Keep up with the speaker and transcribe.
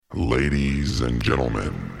Ladies and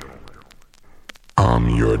gentlemen, I'm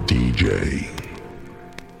your DJ.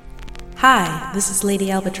 Hi, this is Lady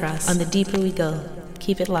Albatross on The Deeper We Go.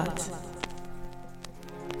 Keep it locked.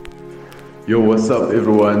 Yo, what's up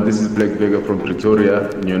everyone? This is Black Vega from Pretoria,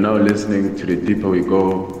 and you're now listening to The Deeper We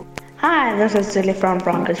Go. Hi, this is Julie from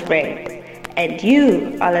Broncos Break, and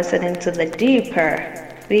you are listening to The Deeper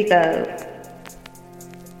We Go.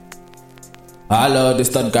 Hello, this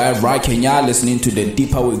is that guy right here. You're listening to The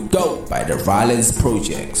Deeper We Go by The Violence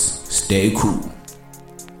Projects. Stay cool.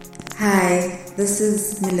 Hi, this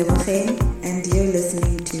is Milewafeng, and you're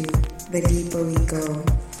listening to The Deeper We Go.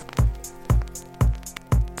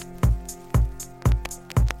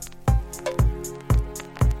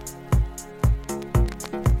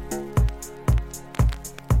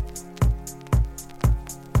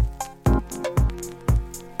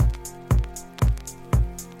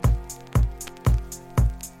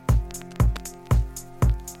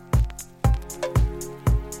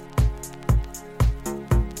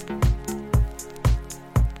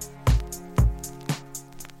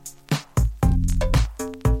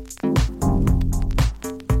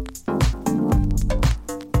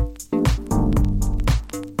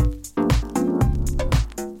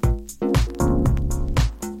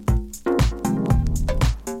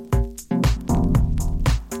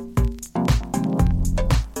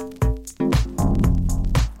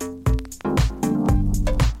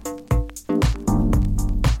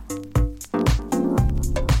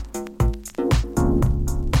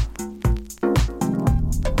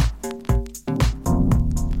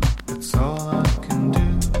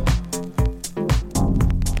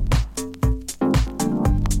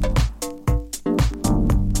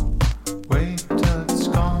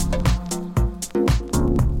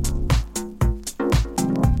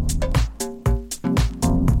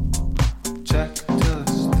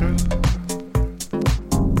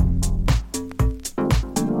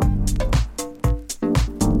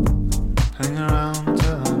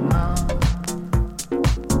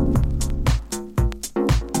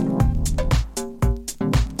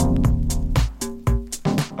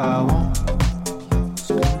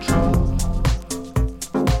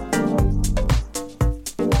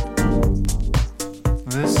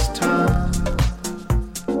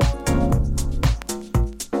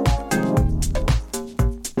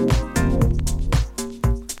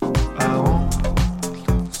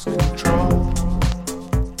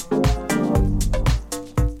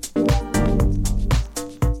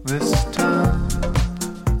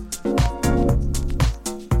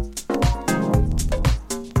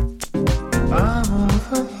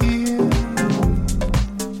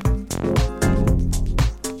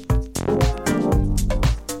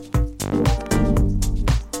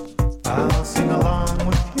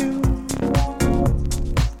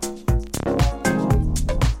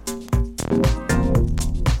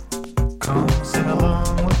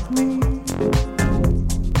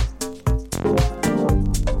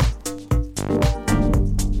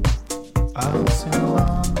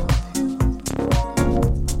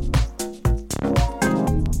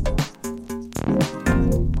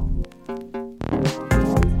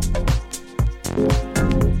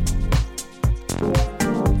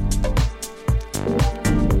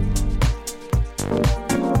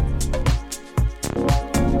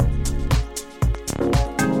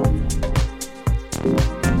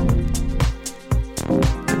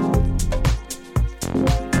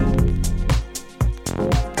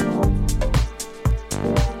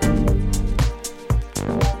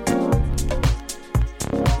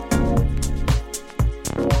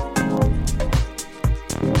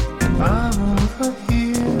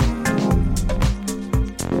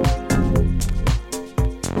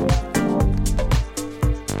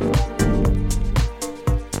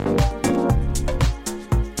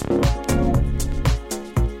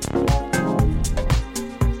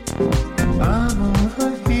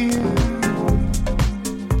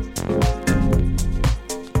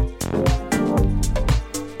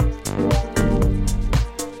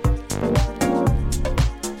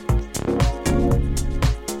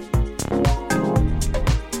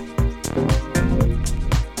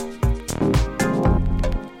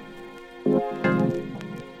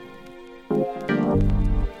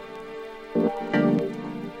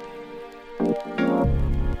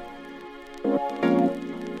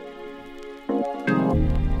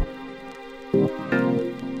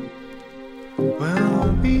 Will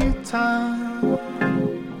there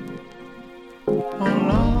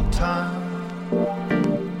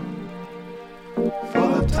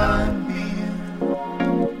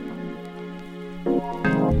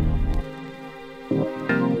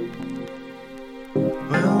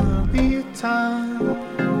be a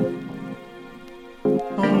time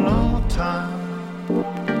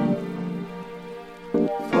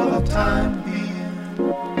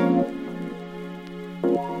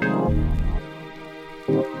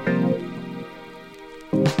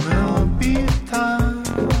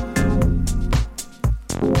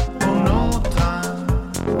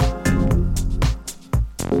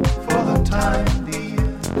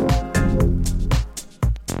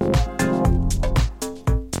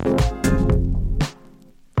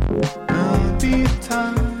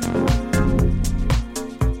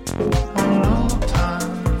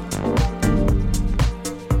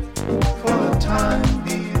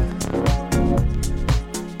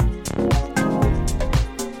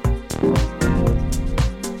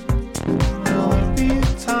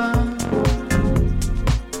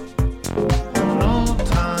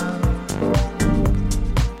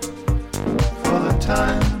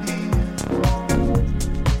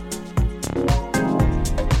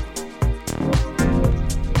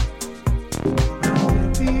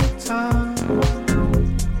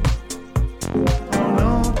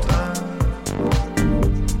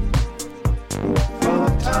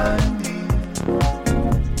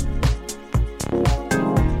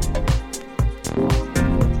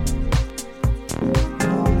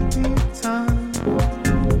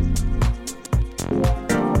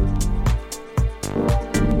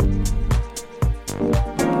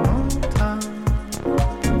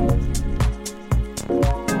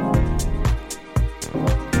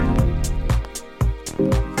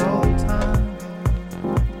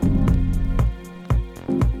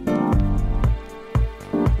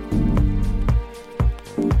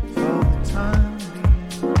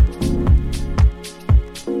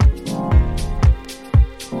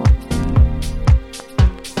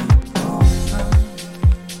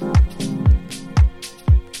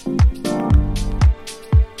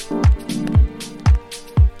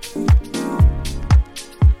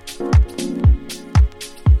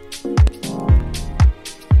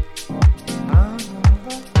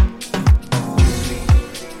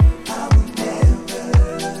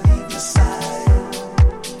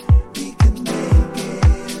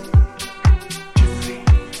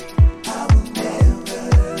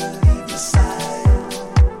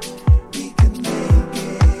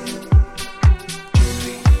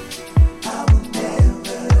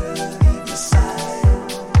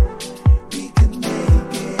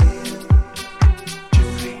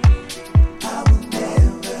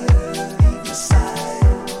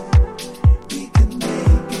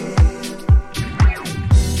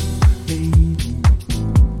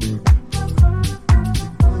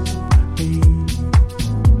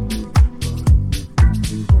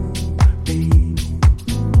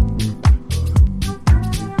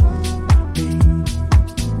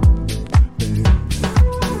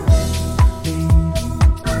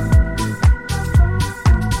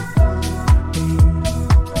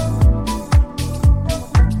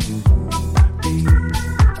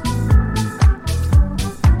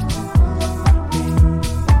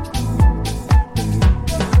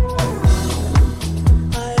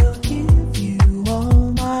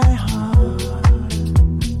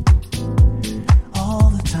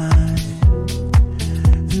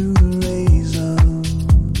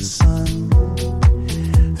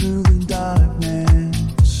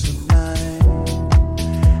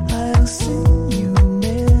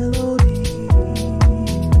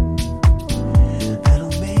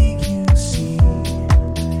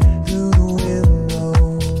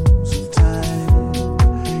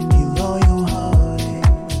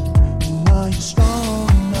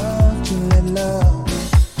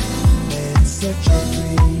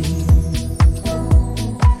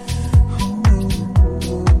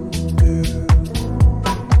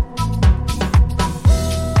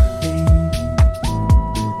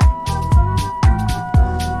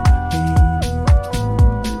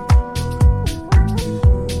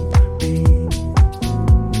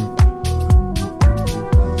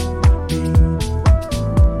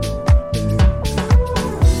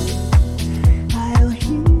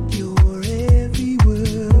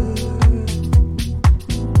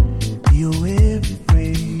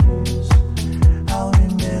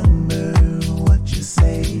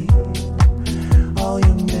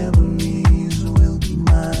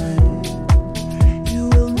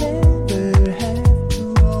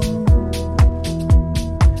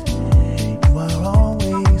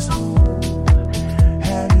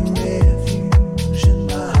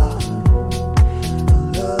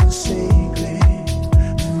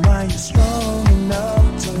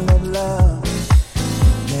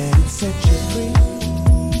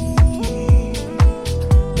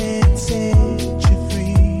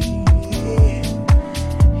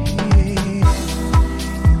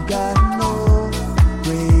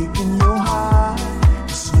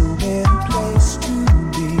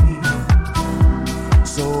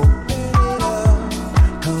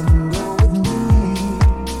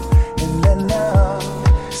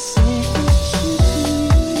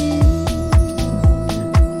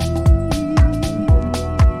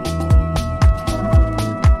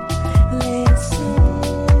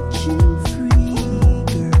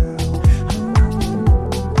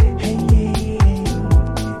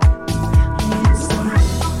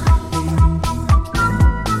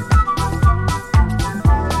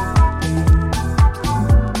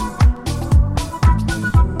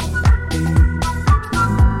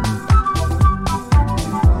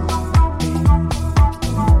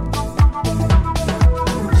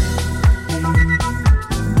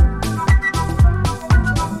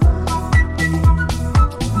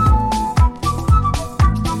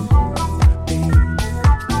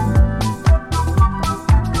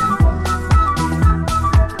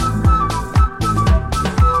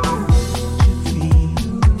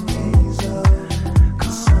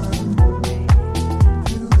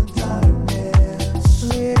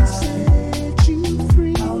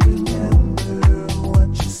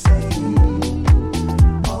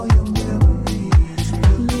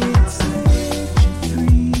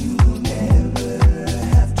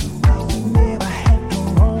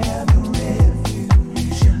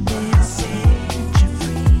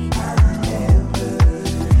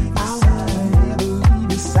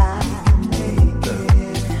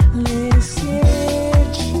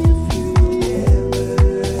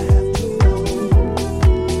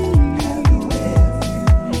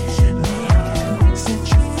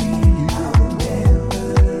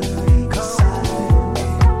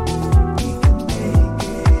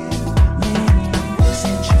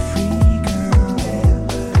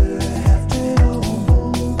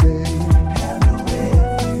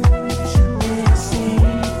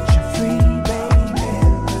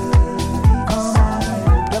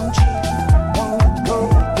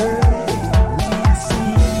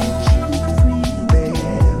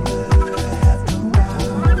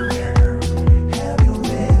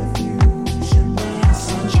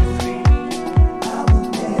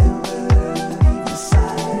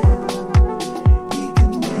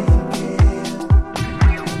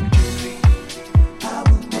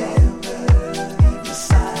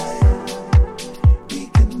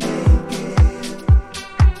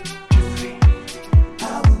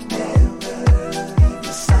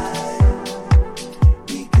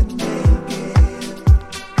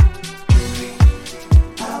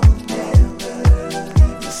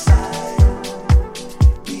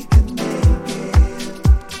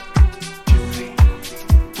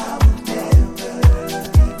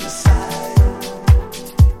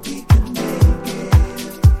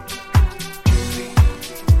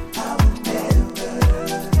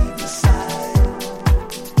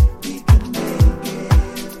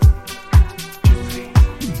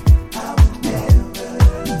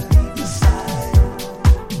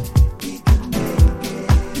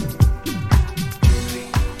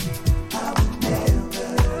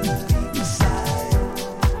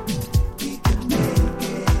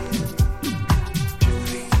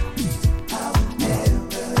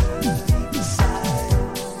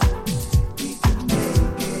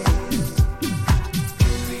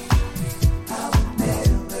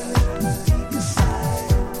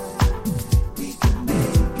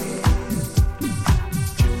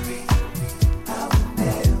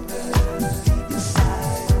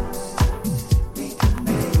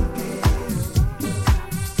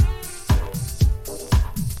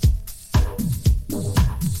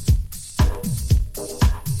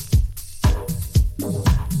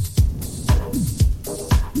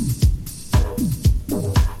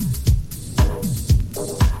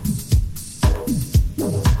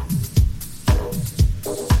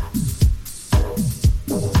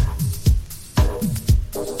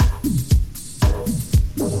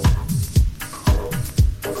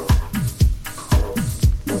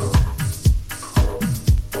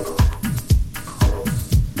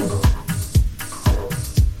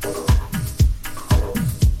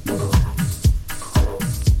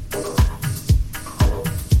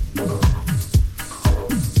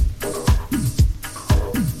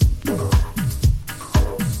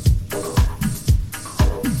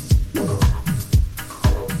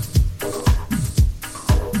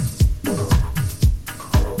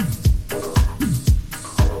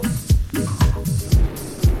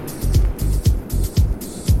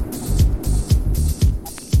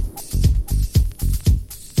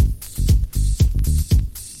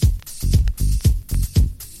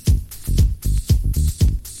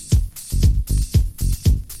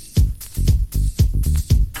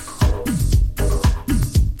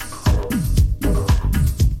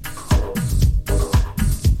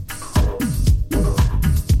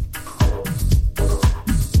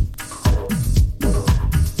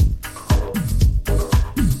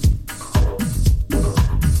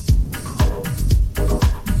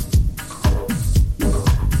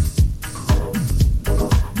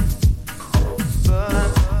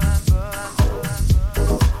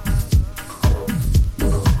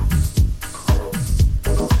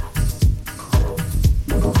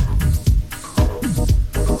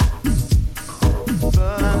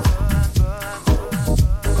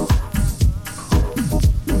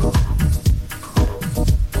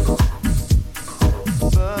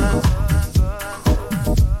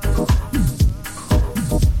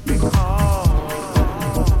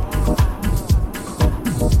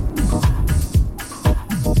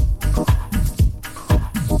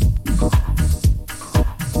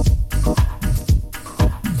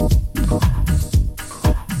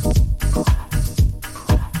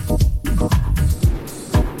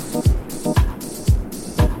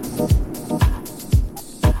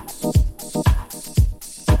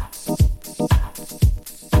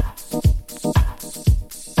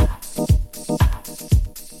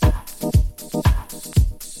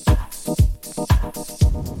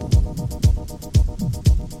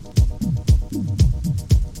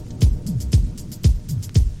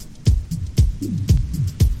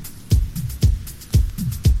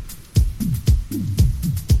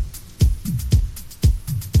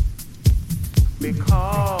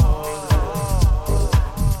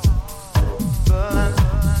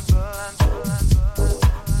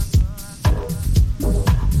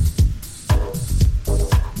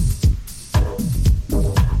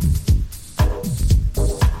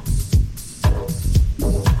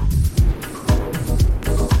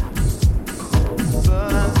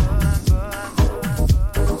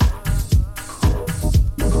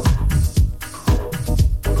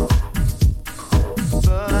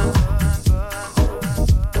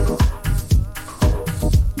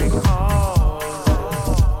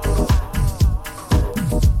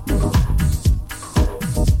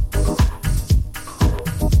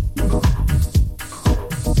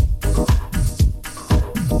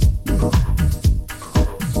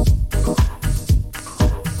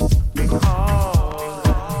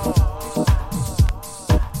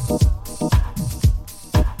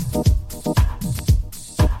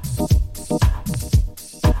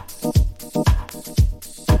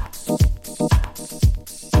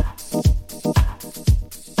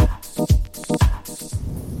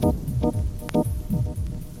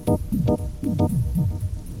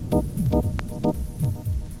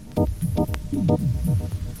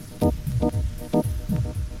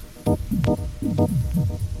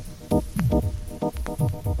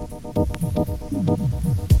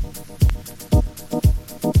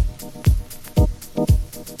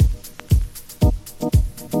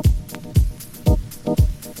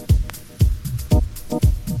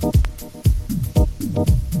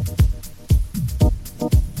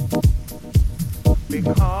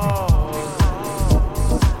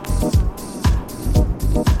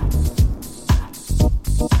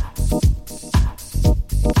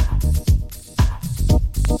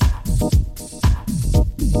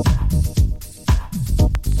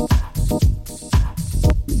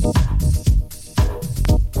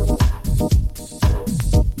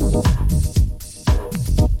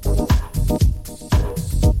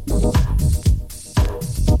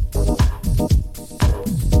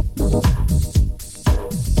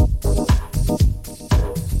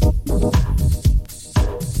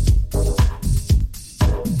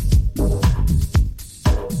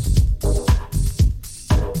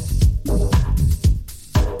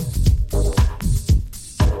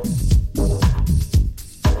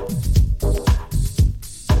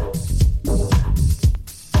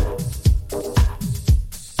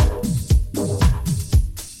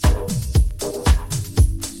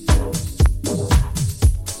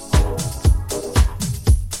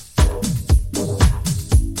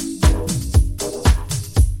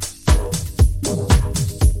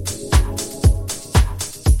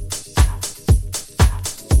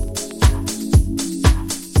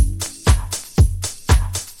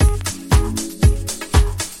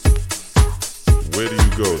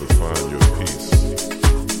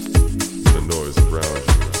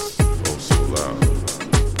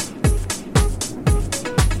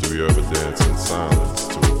dance in silence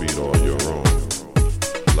to a beat all your own,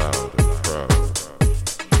 loud and proud.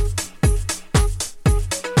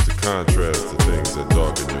 To contrast the things that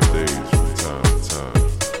darken your days from time to time.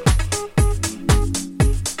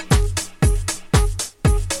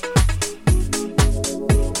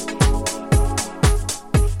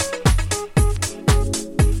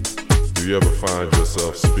 Do you ever find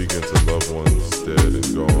yourself speaking to loved ones dead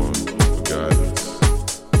and gone for guidance?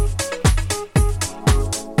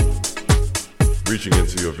 Reaching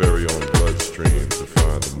into your very own bloodstream to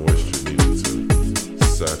find the moisture needed to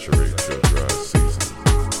saturate your dry season.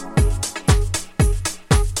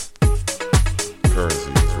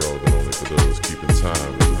 Currency is relevant only for those keeping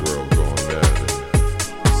time with the world going mad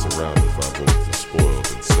and surrounded by both the spoiled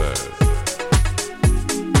and sad.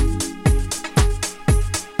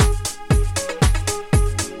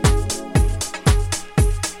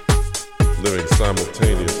 Living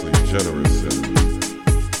simultaneously generous and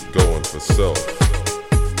going for self.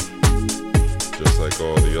 Just like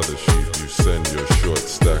all the other sheep, you send your short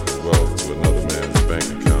stack of wealth to another man's bank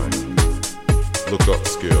account. Look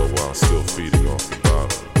upscale while still feeding off the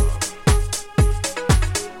bottom.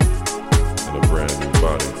 In a brand new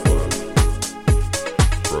body full of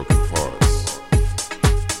broken parts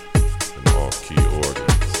and off-key organs.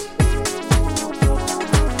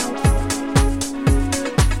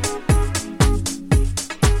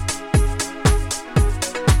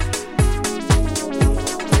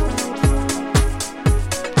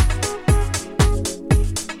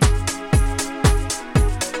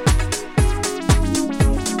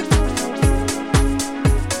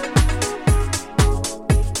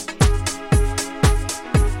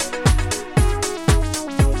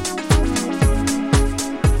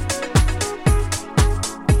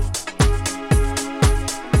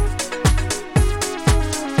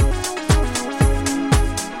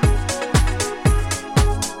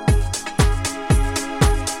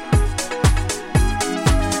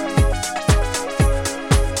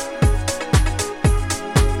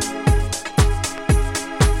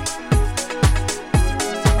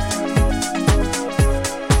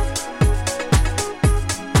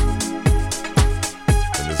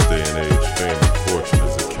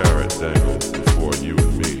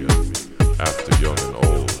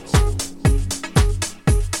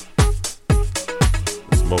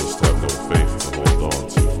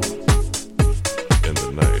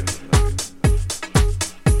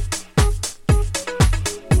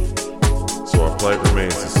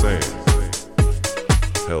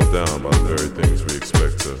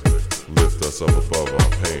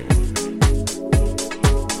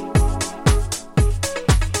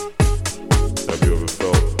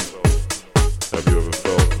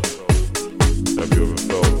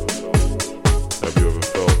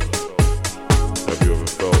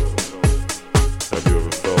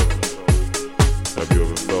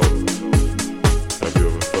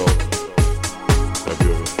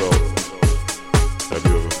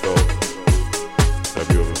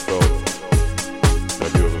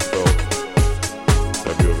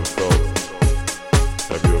 Have you ever felt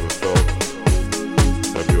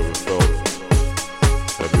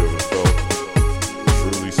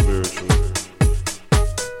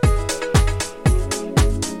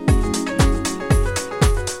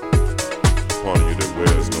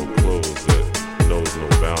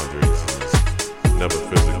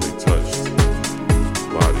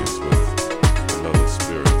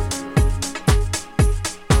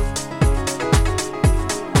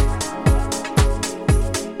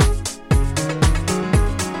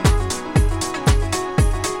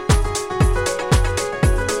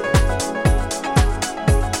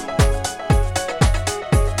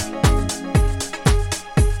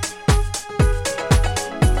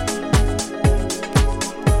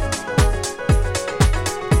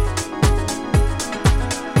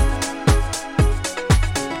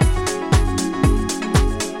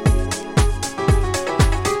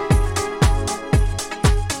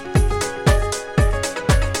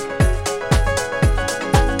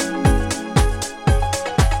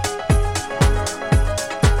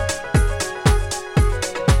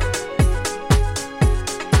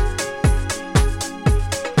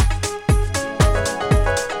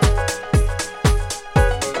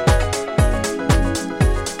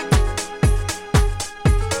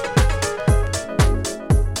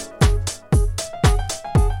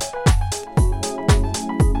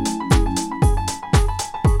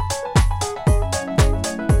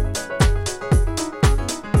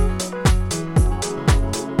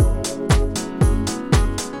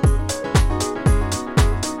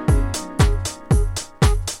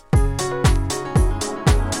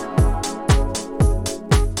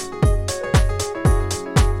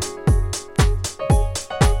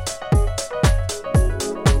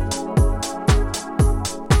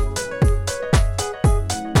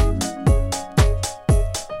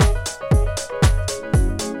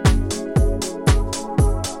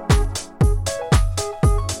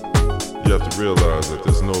You have to realize that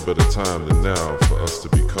there's no better time than now for us to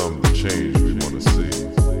become the change we want to see.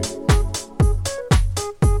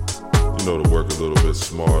 You know, to work a little bit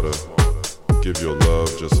smarter, give your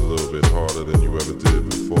love just a little bit harder than you ever did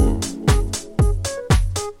before.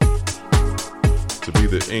 To be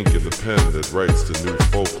the ink in the pen that writes the new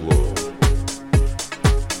folklore,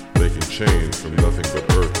 making change from nothing but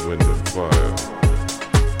earth, wind, and fire,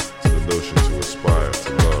 to the notion to aspire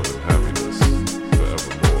to love and happiness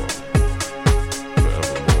forevermore.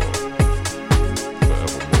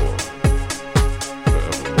 Forevermore. Forevermore. Forevermore.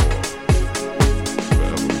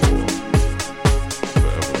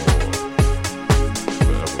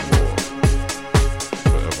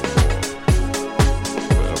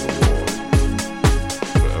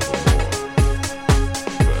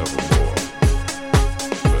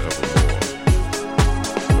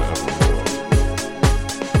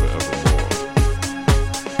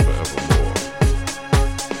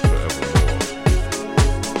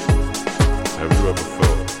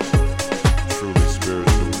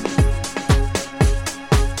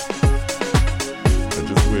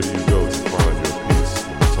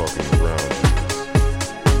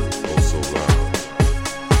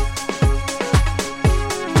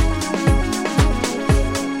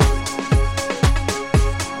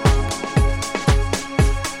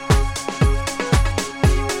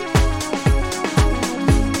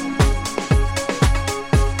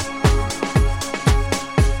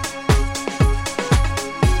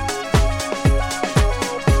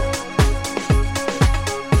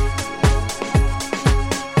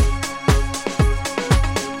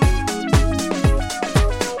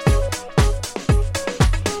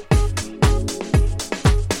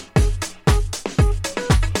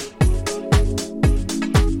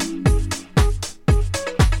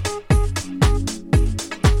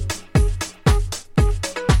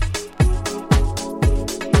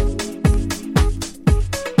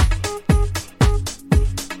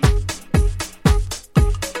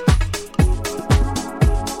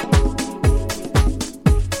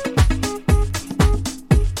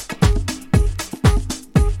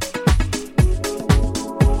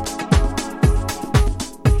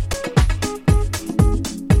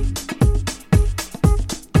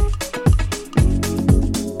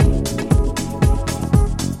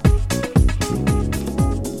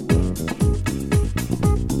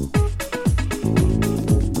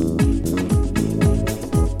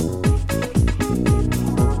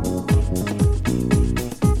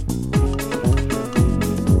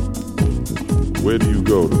 Where do you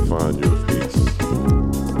go to find your peace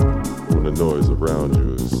when the noise around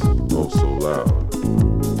you is oh so loud?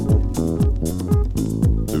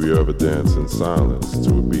 Do you ever dance in silence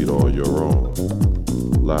to a beat all your own,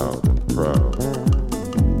 loud and proud?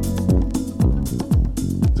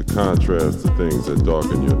 To contrast the things that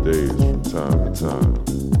darken your days from time to time.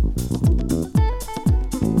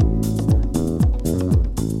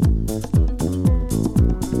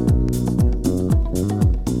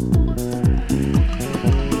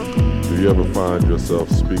 Do you ever find yourself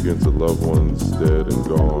speaking to loved ones dead and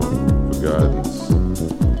gone for guidance?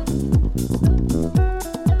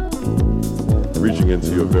 Reaching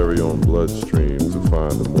into your very own bloodstream to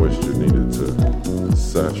find the moisture needed to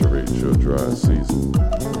saturate your dry season.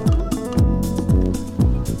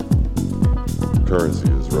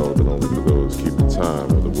 Currency is relevant only for those keeping time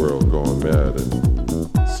with the world going mad and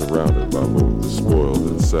surrounded by both the spoiled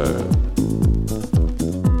and sad.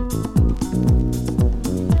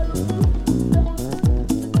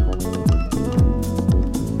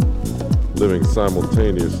 Living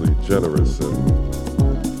simultaneously generous and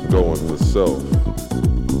going for self.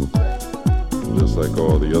 Just like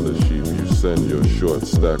all the other sheep, you send your short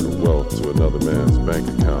stack of wealth to another man's bank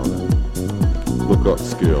account and look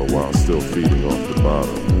upscale while still feeding off the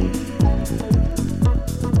bottom.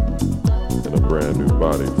 In a brand new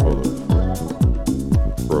body full of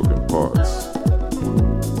broken parts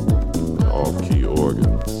and off-key organs.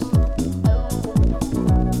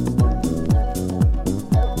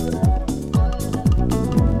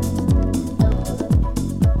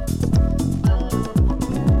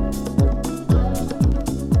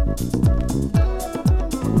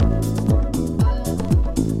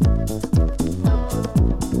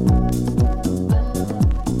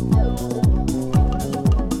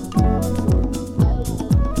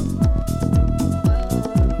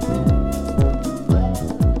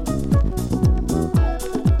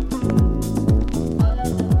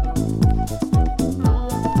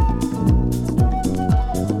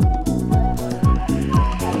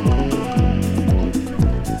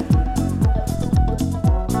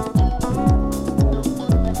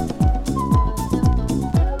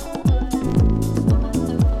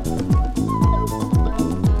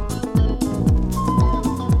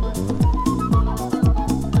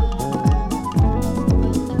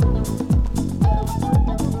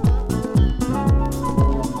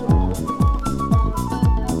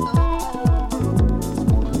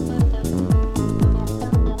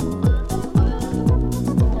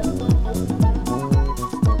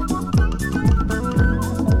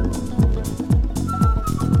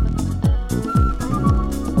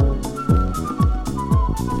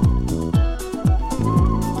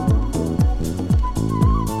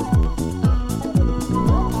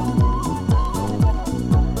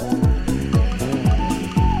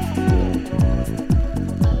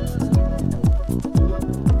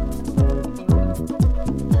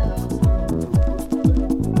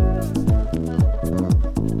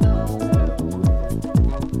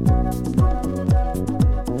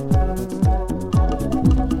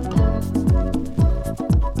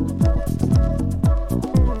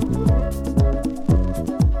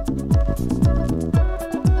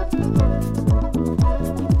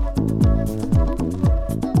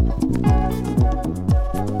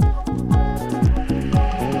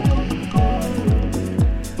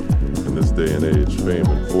 day and age, fame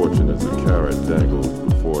and fortune is a carrot dangled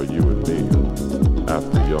before you and me,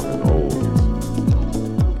 after young and old.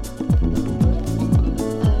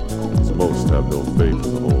 As most have no faith to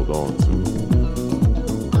hold on to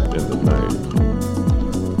in the night.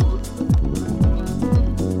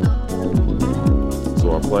 So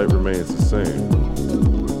our plight remains the same,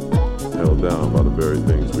 held down by the very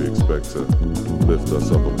things we expect to lift us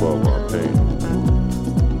up above our pain.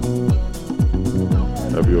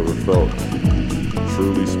 Have you ever felt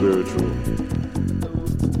truly spiritual?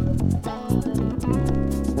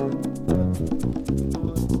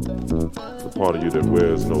 The part of you that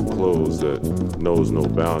wears no clothes, that knows no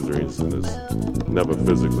boundaries, and has never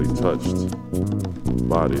physically touched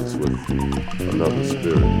bodies with another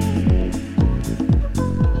spirit.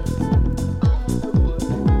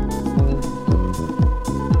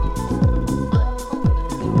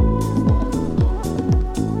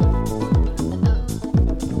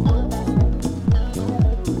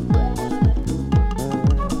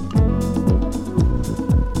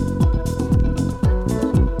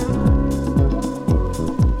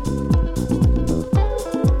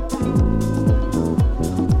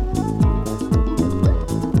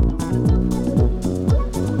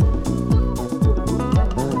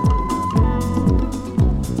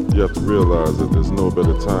 You have to realize that there's no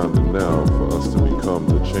better time than now for us to become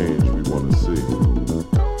the change we want to see.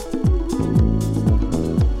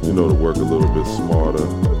 You know, to work a little bit smarter,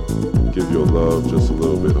 give your love just a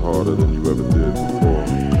little bit harder than you ever did before.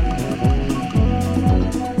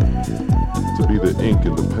 To be the ink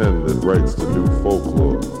in the pen that writes the new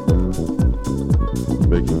folklore,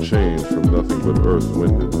 making change from nothing but earth,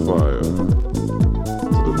 wind, and fire,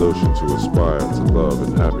 to the notion to aspire to love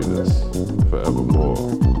and happiness forevermore.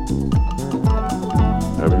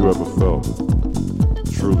 Have you ever felt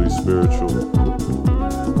truly spiritual?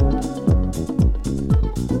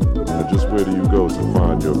 And just where do you go to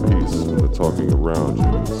find your peace when the talking around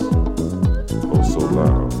you is oh so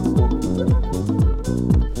loud?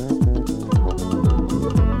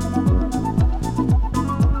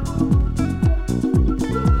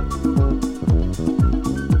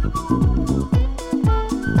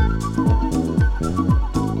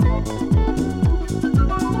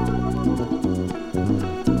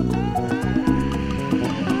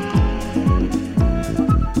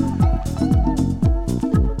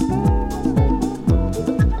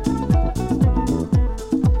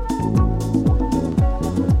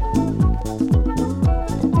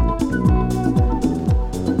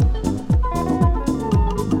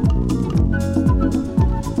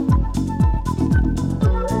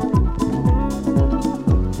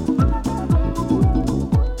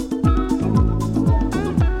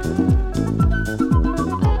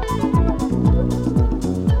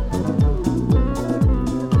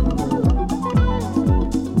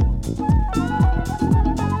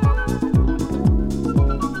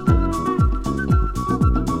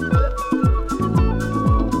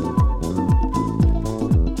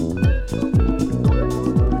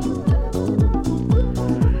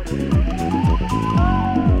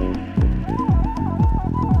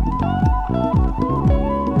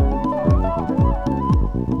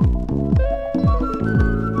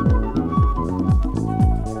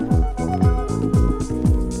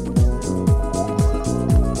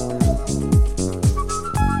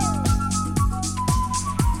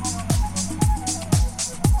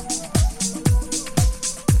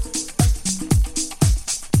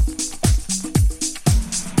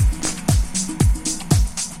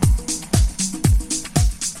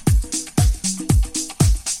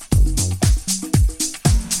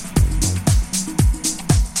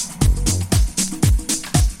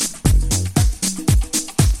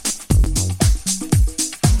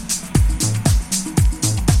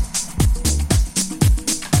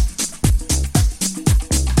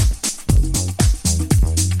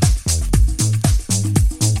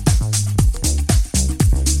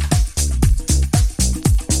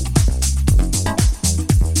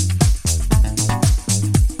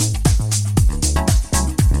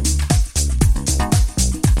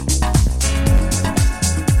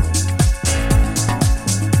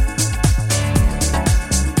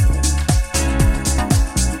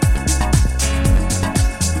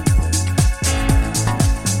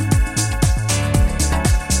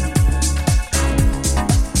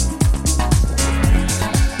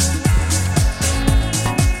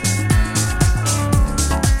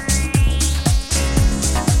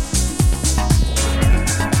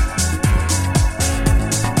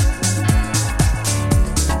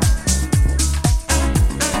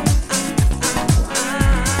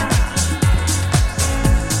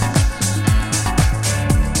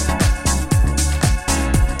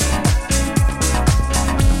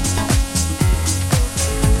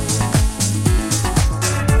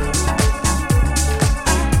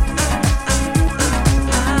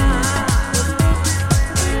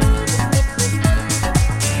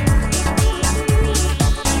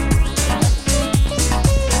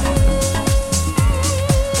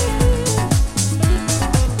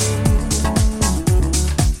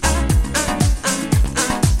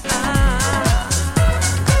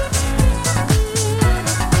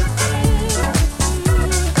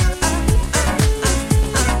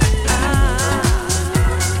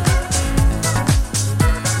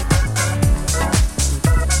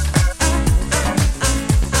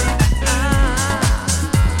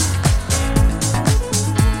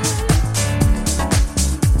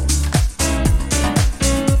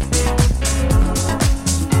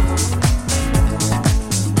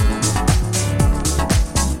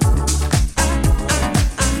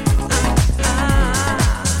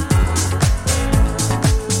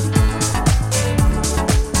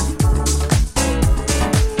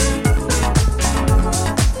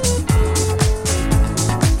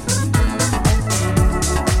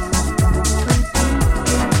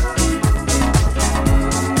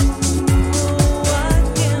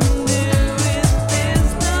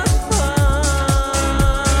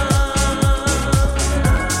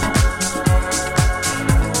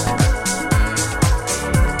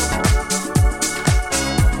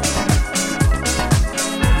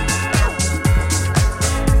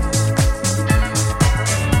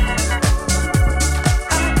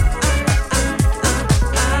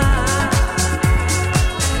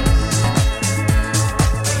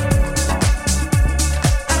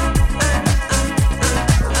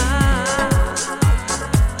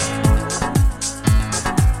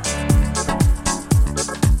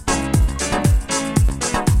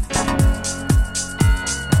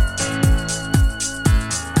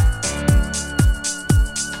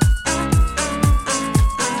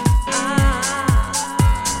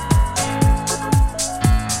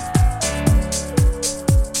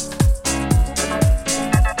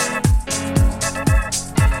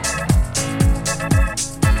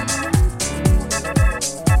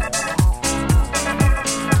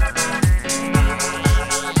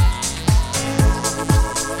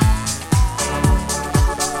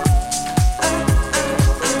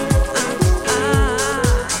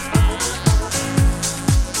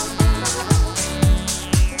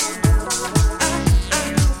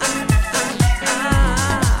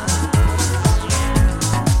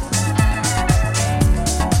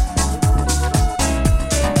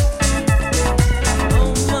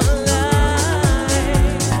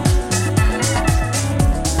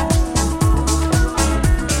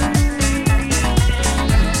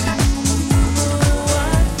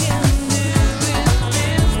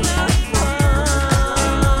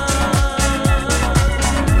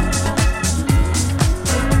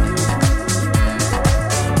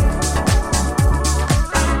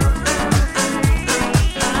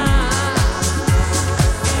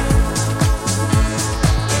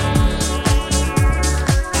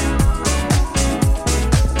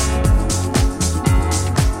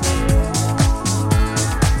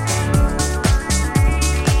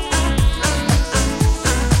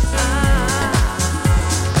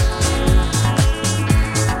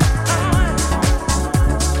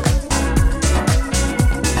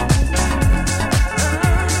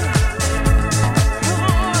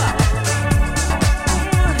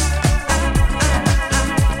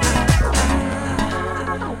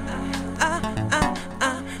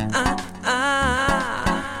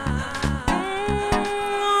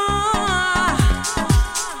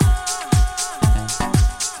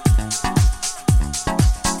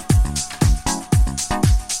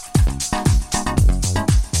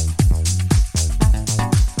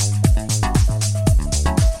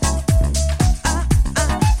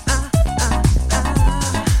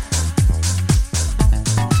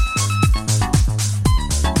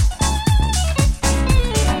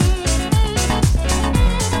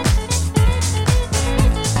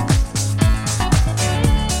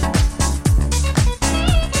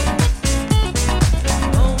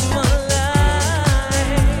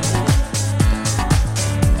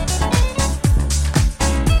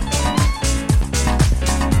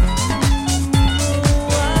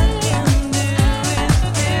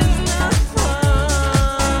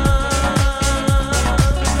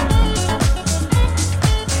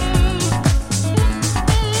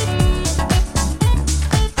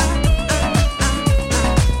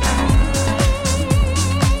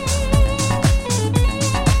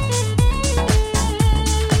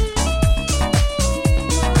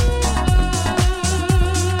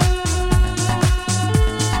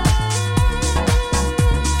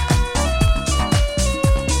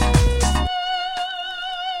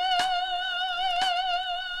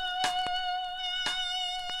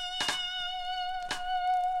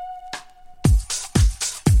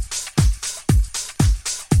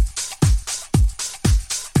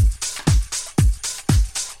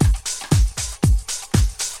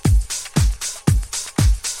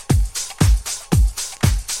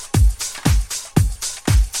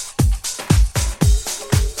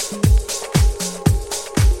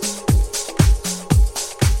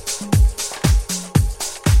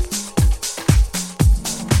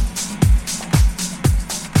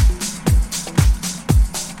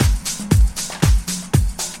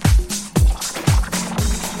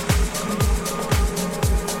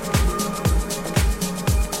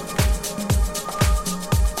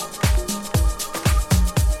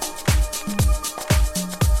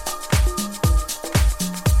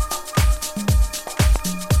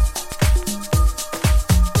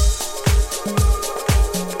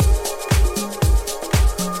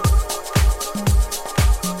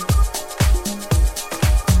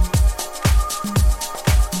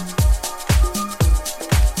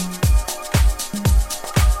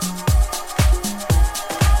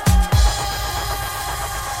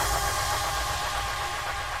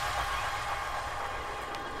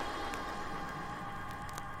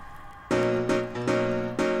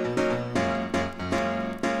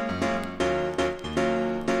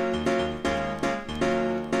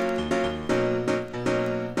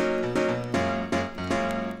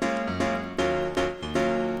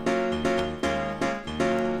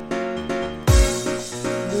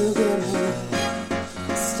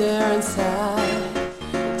 stare inside,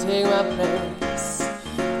 take my place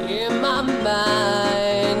in my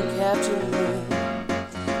mind, capture me,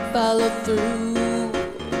 follow through,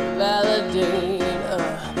 validate,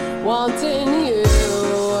 wanting you.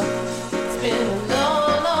 It's been a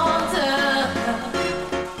long, long time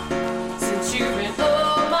since you've been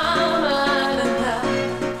on my mind, and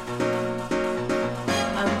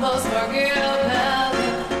I must forget about this.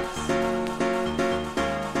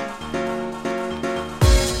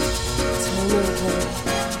 Tell me, baby,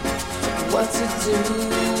 what to do,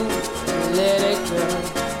 let it go,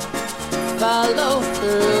 follow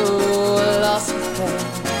through, lost with pain,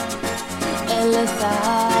 endless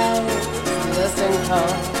eyes, listen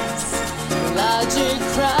calls, logic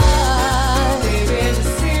cries. Baby, it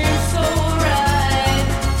seems so right.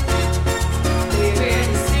 Baby,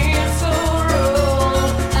 it seems so wrong.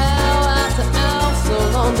 Hour after hour, so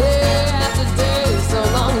long, day after day, so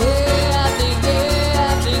long, year after year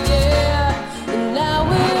after year, and now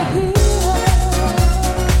we're here.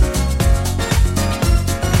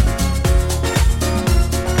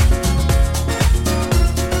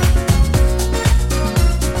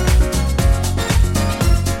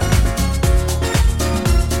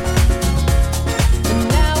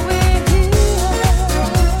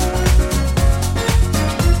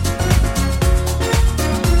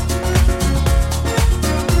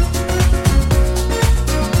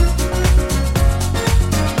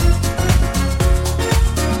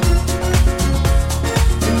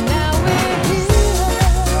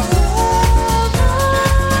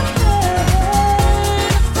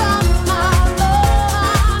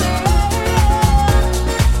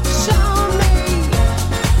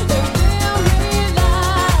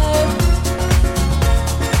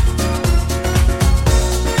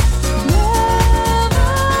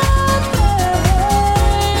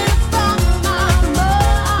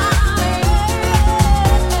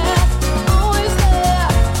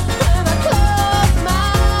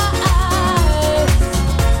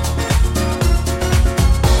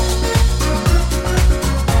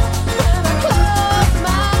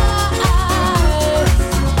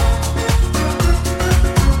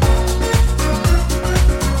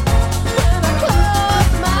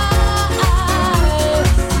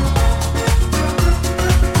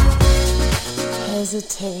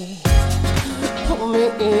 Hesitate, pull me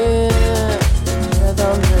in,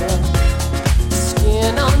 rhythm breath,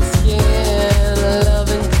 skin on skin,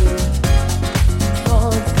 loving deep,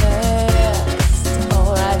 falling fast,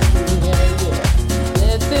 alright here, yeah,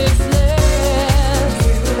 let this last,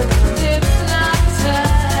 it's not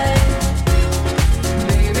time,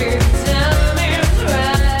 baby, tell me it's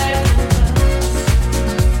right,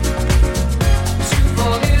 to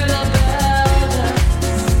forget about us.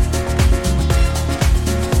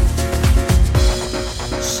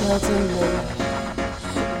 Shelter me,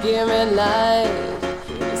 give me light,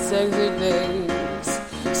 sexy days,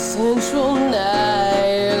 sensual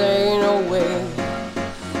night, ain't no way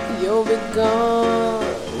you'll be gone,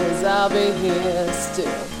 as I'll be here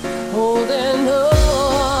still, holding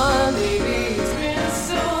on. Baby, it's been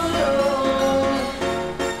so long,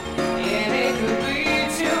 and it could be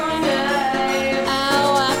tonight.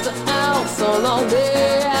 Hour after hour, so long,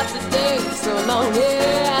 day after day, so long,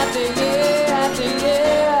 year after year after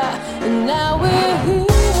year, and now we're here.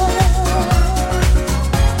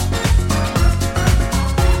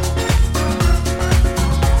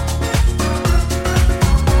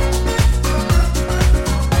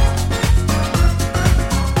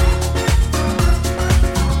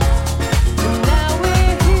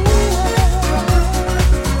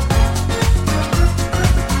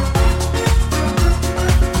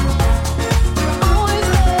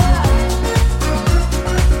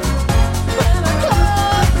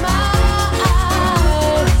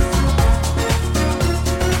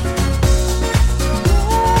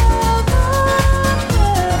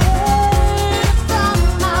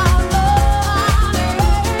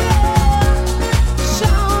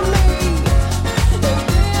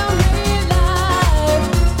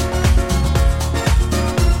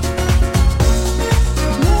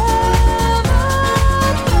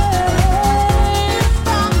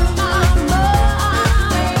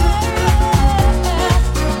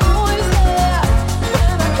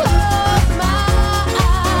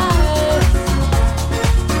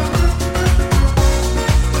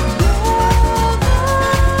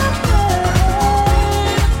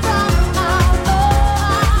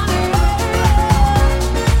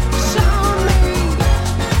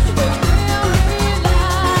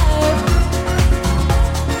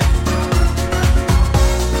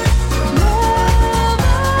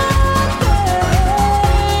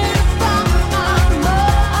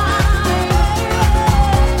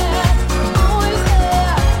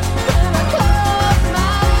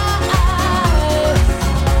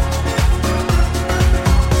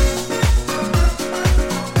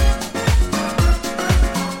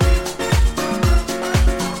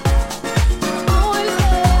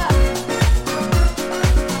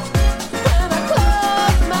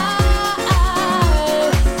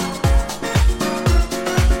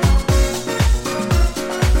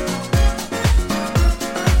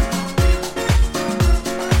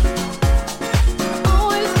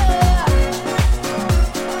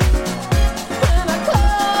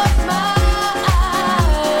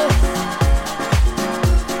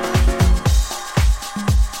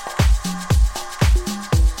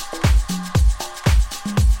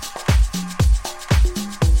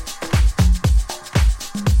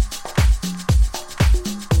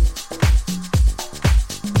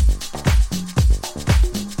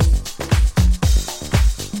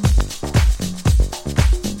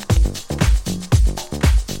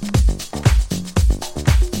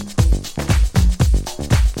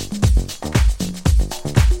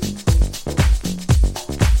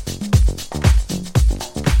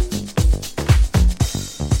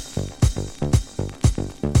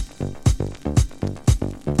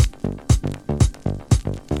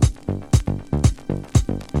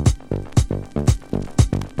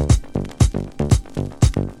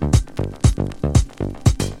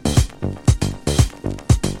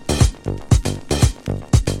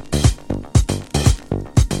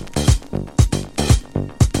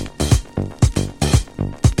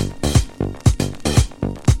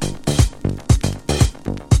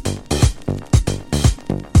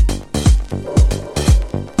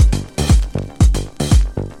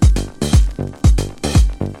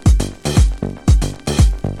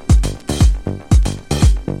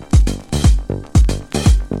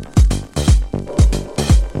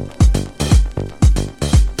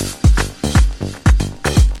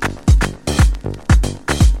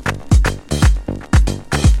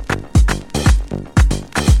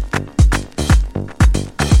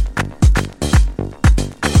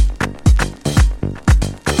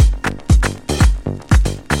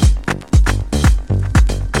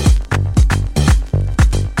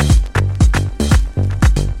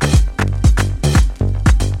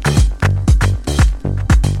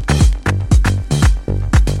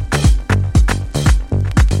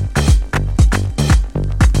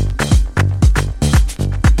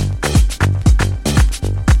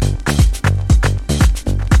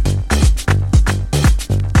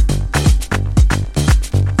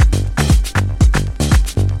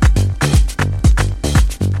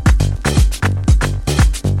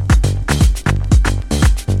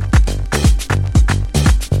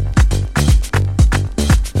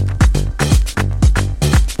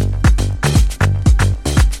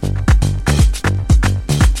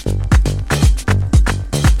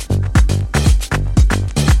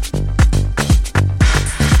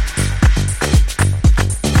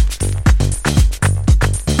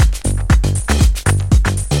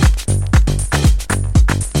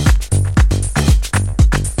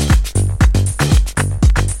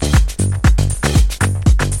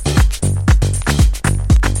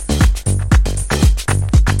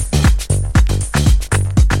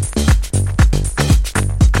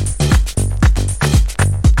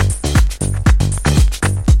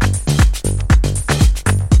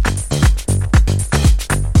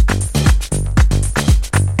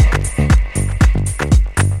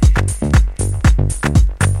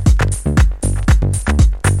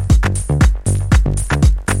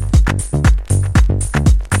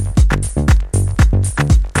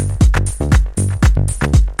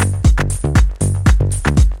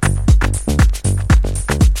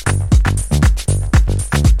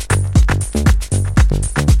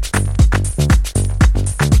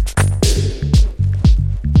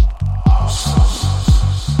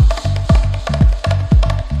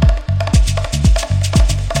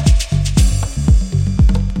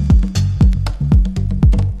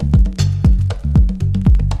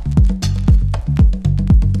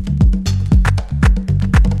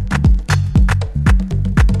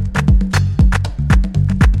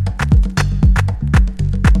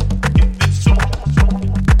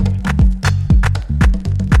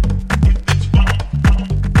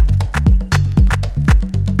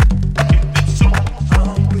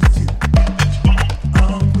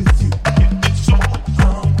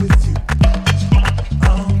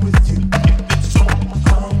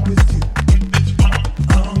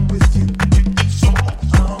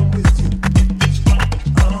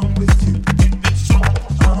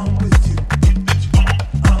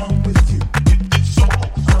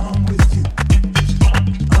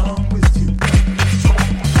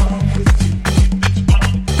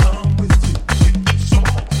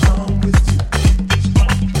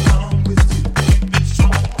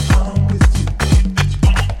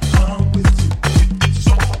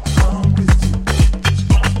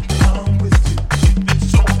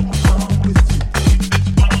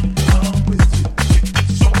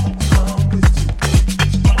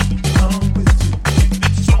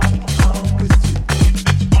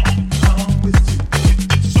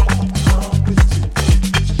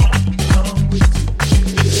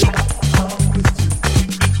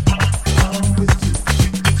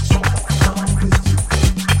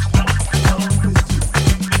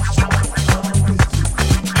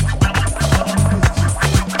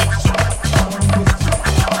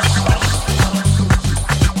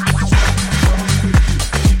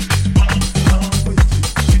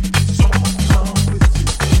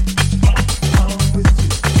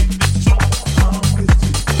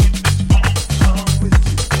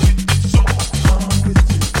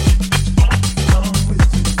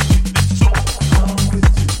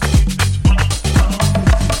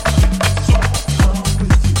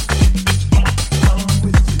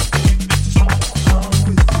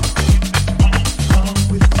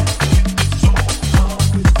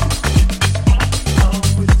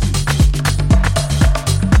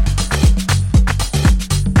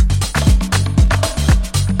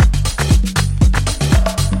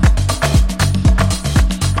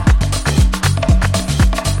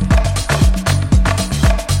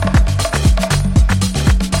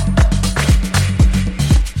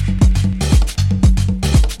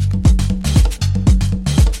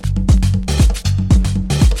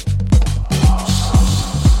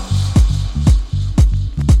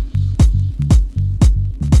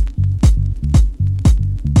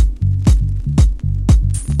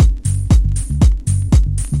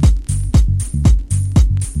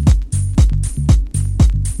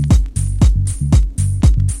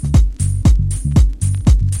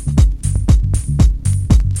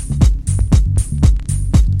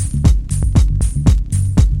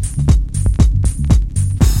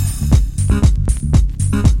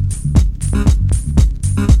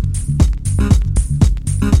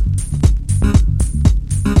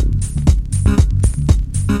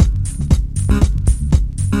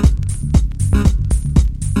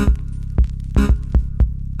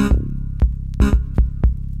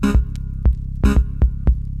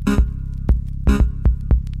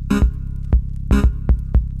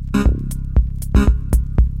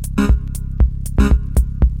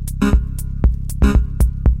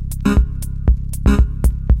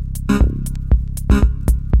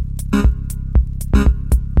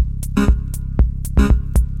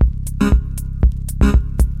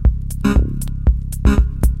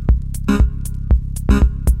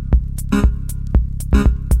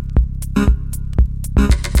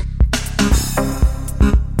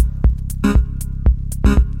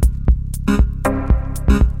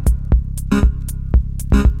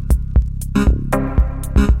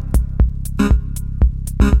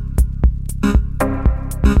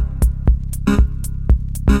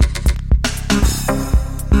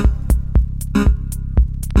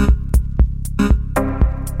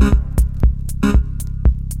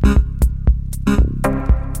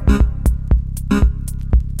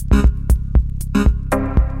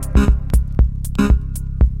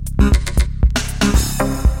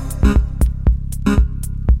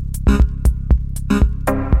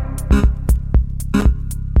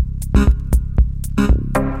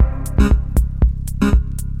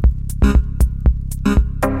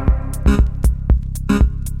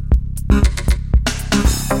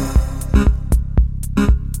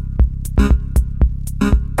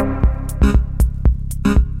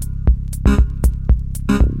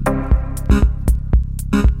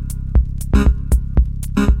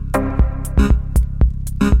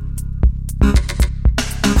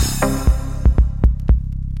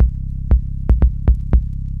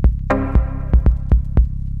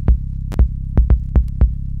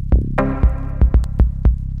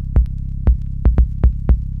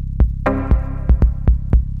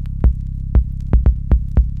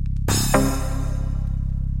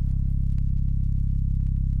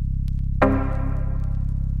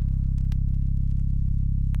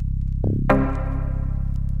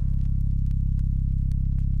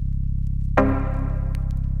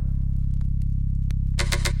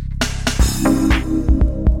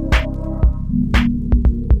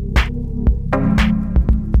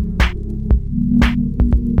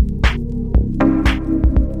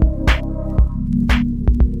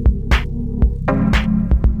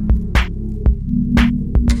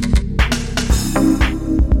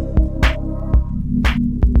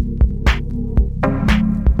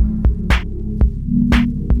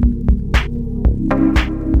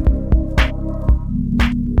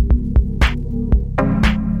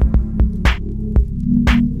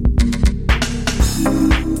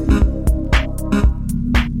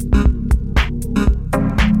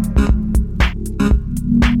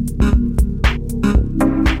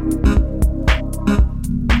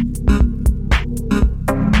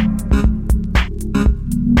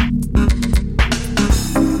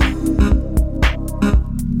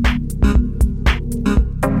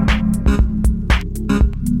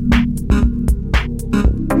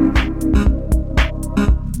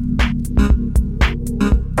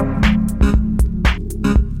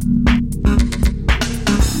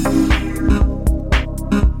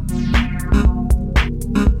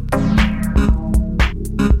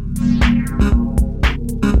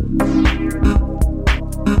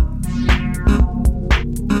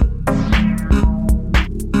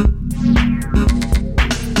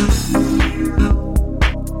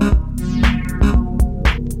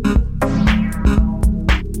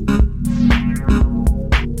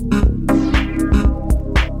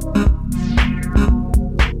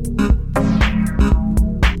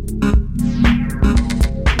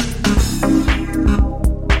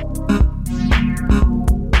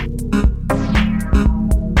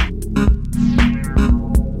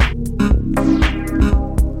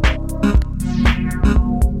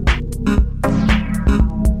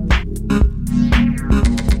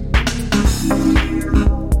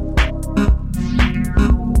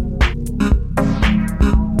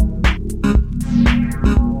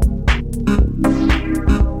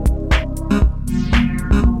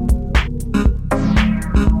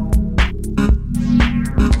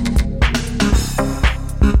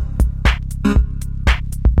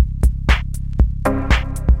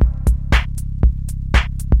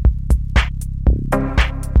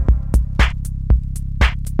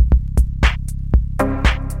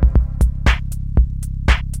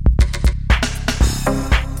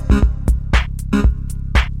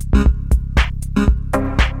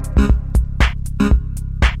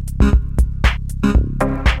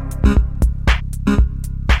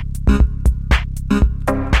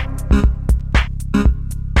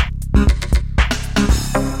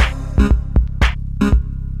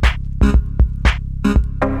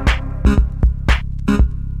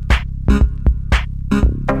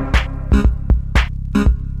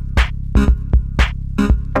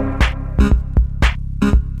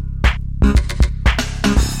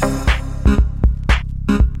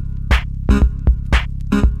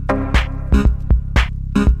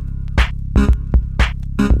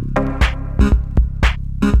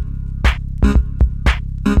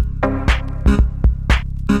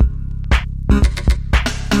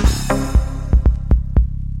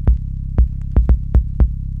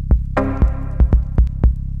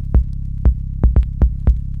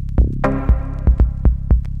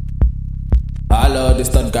 it's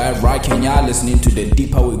that guy Rai Kenya listening to The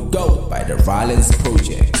Deeper We Go by The Violence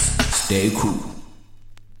Projects. Stay cool.